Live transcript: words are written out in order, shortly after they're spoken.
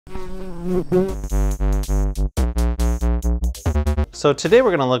So today we're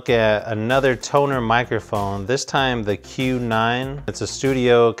going to look at another TONOR microphone, this time the Q9. It's a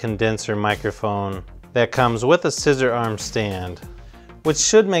studio condenser microphone that comes with a scissor arm stand, which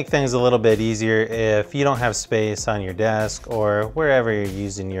should make things a little bit easier if you don't have space on your desk or wherever you're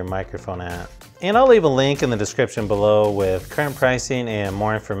using your microphone at. And I'll leave a link in the description below with current pricing and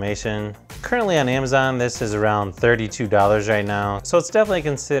more information. Currently on Amazon, this is around $32 right now, so it's definitely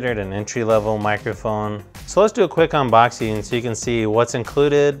considered an entry-level microphone. So let's do a quick unboxing so you can see what's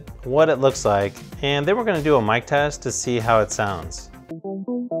included, what it looks like, and then we're going to do a mic test to see how it sounds.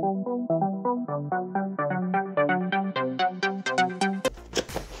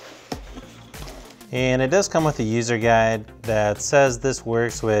 And it does come with a user guide that says this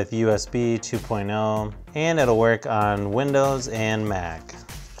works with USB 2.0 and it'll work on Windows and Mac.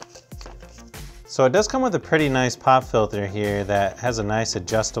 So it does come with a pretty nice pop filter here that has a nice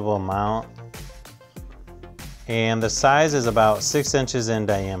adjustable mount. And the size is about 6 inches in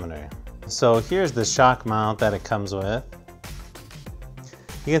diameter. So here's the shock mount that it comes with.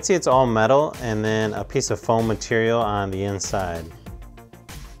 You can see it's all metal and then a piece of foam material on the inside.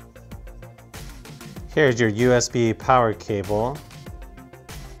 Here's your USB power cable.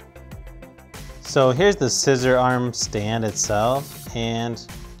 So here's the scissor arm stand itself, and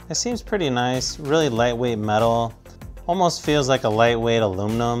it seems pretty nice, really lightweight metal. Almost feels like a lightweight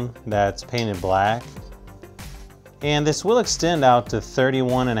aluminum that's painted black. And this will extend out to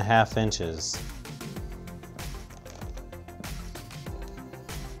 31.5 inches.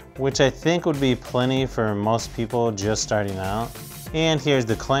 Which I think would be plenty for most people just starting out. And here's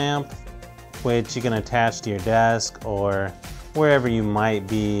the clamp, which you can attach to your desk or wherever you might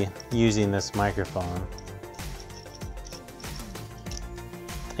be using this microphone.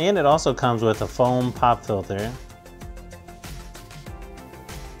 And it also comes with a foam pop filter.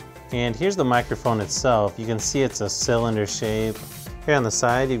 And here's the microphone itself. You can see it's a cylinder shape. Here on the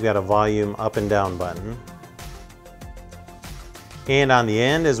side, you've got a volume up and down button. And on the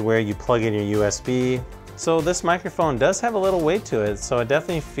end is where you plug in your USB. So this microphone does have a little weight to it, so it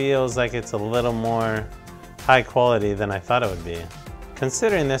definitely feels like it's a little more high quality than I thought it would be,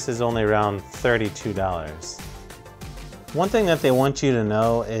 considering this is only around $32. One thing that they want you to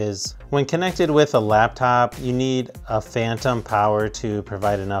know is when connected with a laptop, you need a phantom power to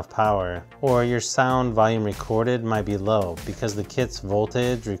provide enough power, or your sound volume recorded might be low because the kit's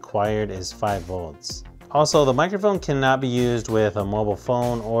voltage required is 5 volts. Also, the microphone cannot be used with a mobile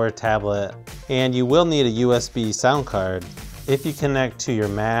phone or a tablet, and you will need a USB sound card if you connect to your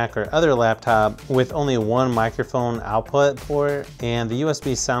Mac or other laptop with only one microphone output port, and the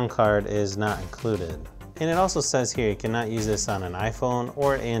USB sound card is not included. And it also says here you cannot use this on an iPhone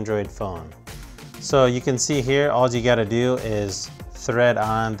or Android phone. So you can see here, all you gotta do is thread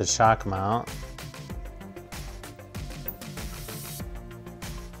on the shock mount.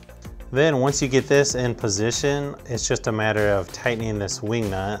 Then once you get this in position, it's just a matter of tightening this wing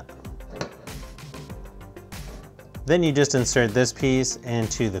nut. Then you just insert this piece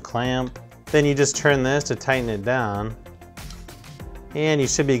into the clamp. Then you just turn this to tighten it down. And you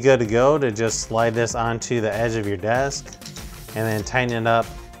should be good to go to just slide this onto the edge of your desk and then tighten it up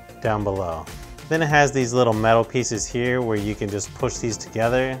down below. Then it has these little metal pieces here where you can just push these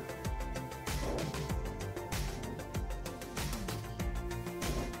together.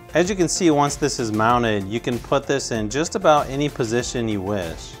 As you can see, once this is mounted, you can put this in just about any position you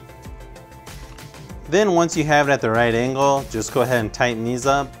wish. Then once you have it at the right angle, just go ahead and tighten these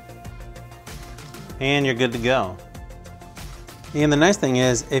up and you're good to go. And the nice thing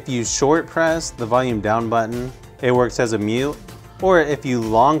is, if you short press the volume down button, it works as a mute, or if you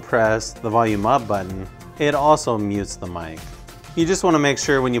long press the volume up button, it also mutes the mic. You just want to make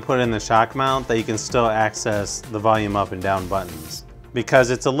sure when you put it in the shock mount that you can still access the volume up and down buttons,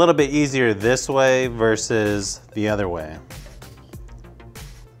 because it's a little bit easier this way versus the other way.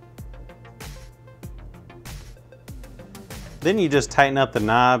 Then you just tighten up the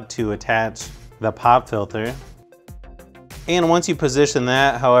knob to attach the pop filter. And once you position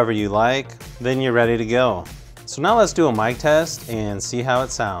that however you like, then you're ready to go. So now let's do a mic test and see how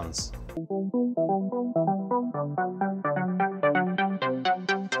it sounds.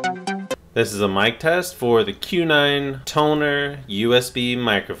 This is a mic test for the Q9 TONOR USB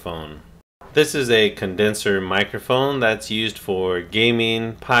microphone. This is a condenser microphone that's used for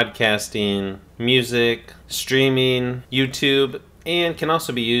gaming, podcasting, music, streaming, YouTube, and can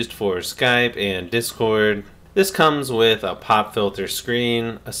also be used for Skype and Discord. This comes with a pop filter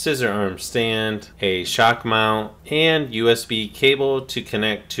screen, a scissor arm stand, a shock mount, and USB cable to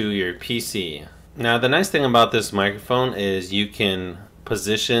connect to your PC. Now the nice thing about this microphone is you can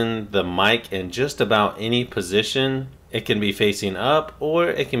position the mic in just about any position. It can be facing up or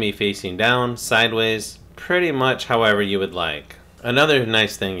it can be facing down, sideways, pretty much however you would like. Another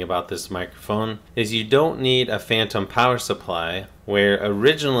nice thing about this microphone is you don't need a phantom power supply, where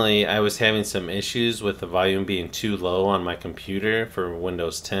originally I was having some issues with the volume being too low on my computer for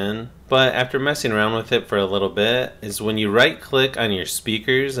Windows 10. But after messing around with it for a little bit, is when you right click on your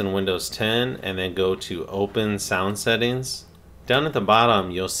speakers in Windows 10 and then go to Open Sound Settings, down at the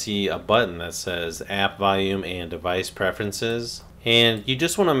bottom you'll see a button that says App Volume and Device Preferences. And you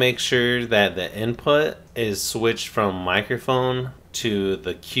just want to make sure that the input is switched from microphone to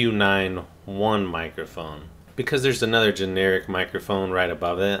the Q9 1 microphone, because there's another generic microphone right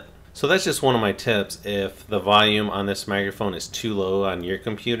above it. So that's just one of my tips if the volume on this microphone is too low on your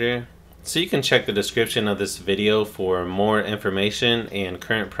computer. So you can check the description of this video for more information and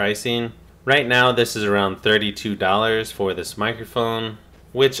current pricing. Right now this is around $32 for this microphone,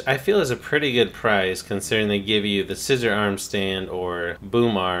 which I feel is a pretty good price considering they give you the scissor arm stand or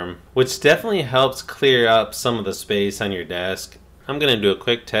boom arm, which definitely helps clear up some of the space on your desk. I'm going to do a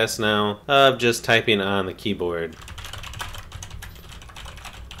quick test now of just typing on the keyboard.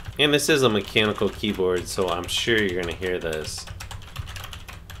 And this is a mechanical keyboard, so I'm sure you're going to hear this.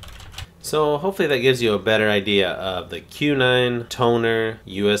 So hopefully that gives you a better idea of the Q9 TONOR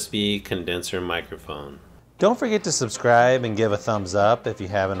USB condenser microphone. Don't forget to subscribe and give a thumbs up if you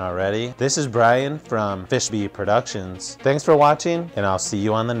haven't already. This is Brian from Fishbee Productions. Thanks for watching, and I'll see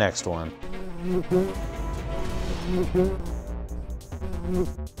you on the next one.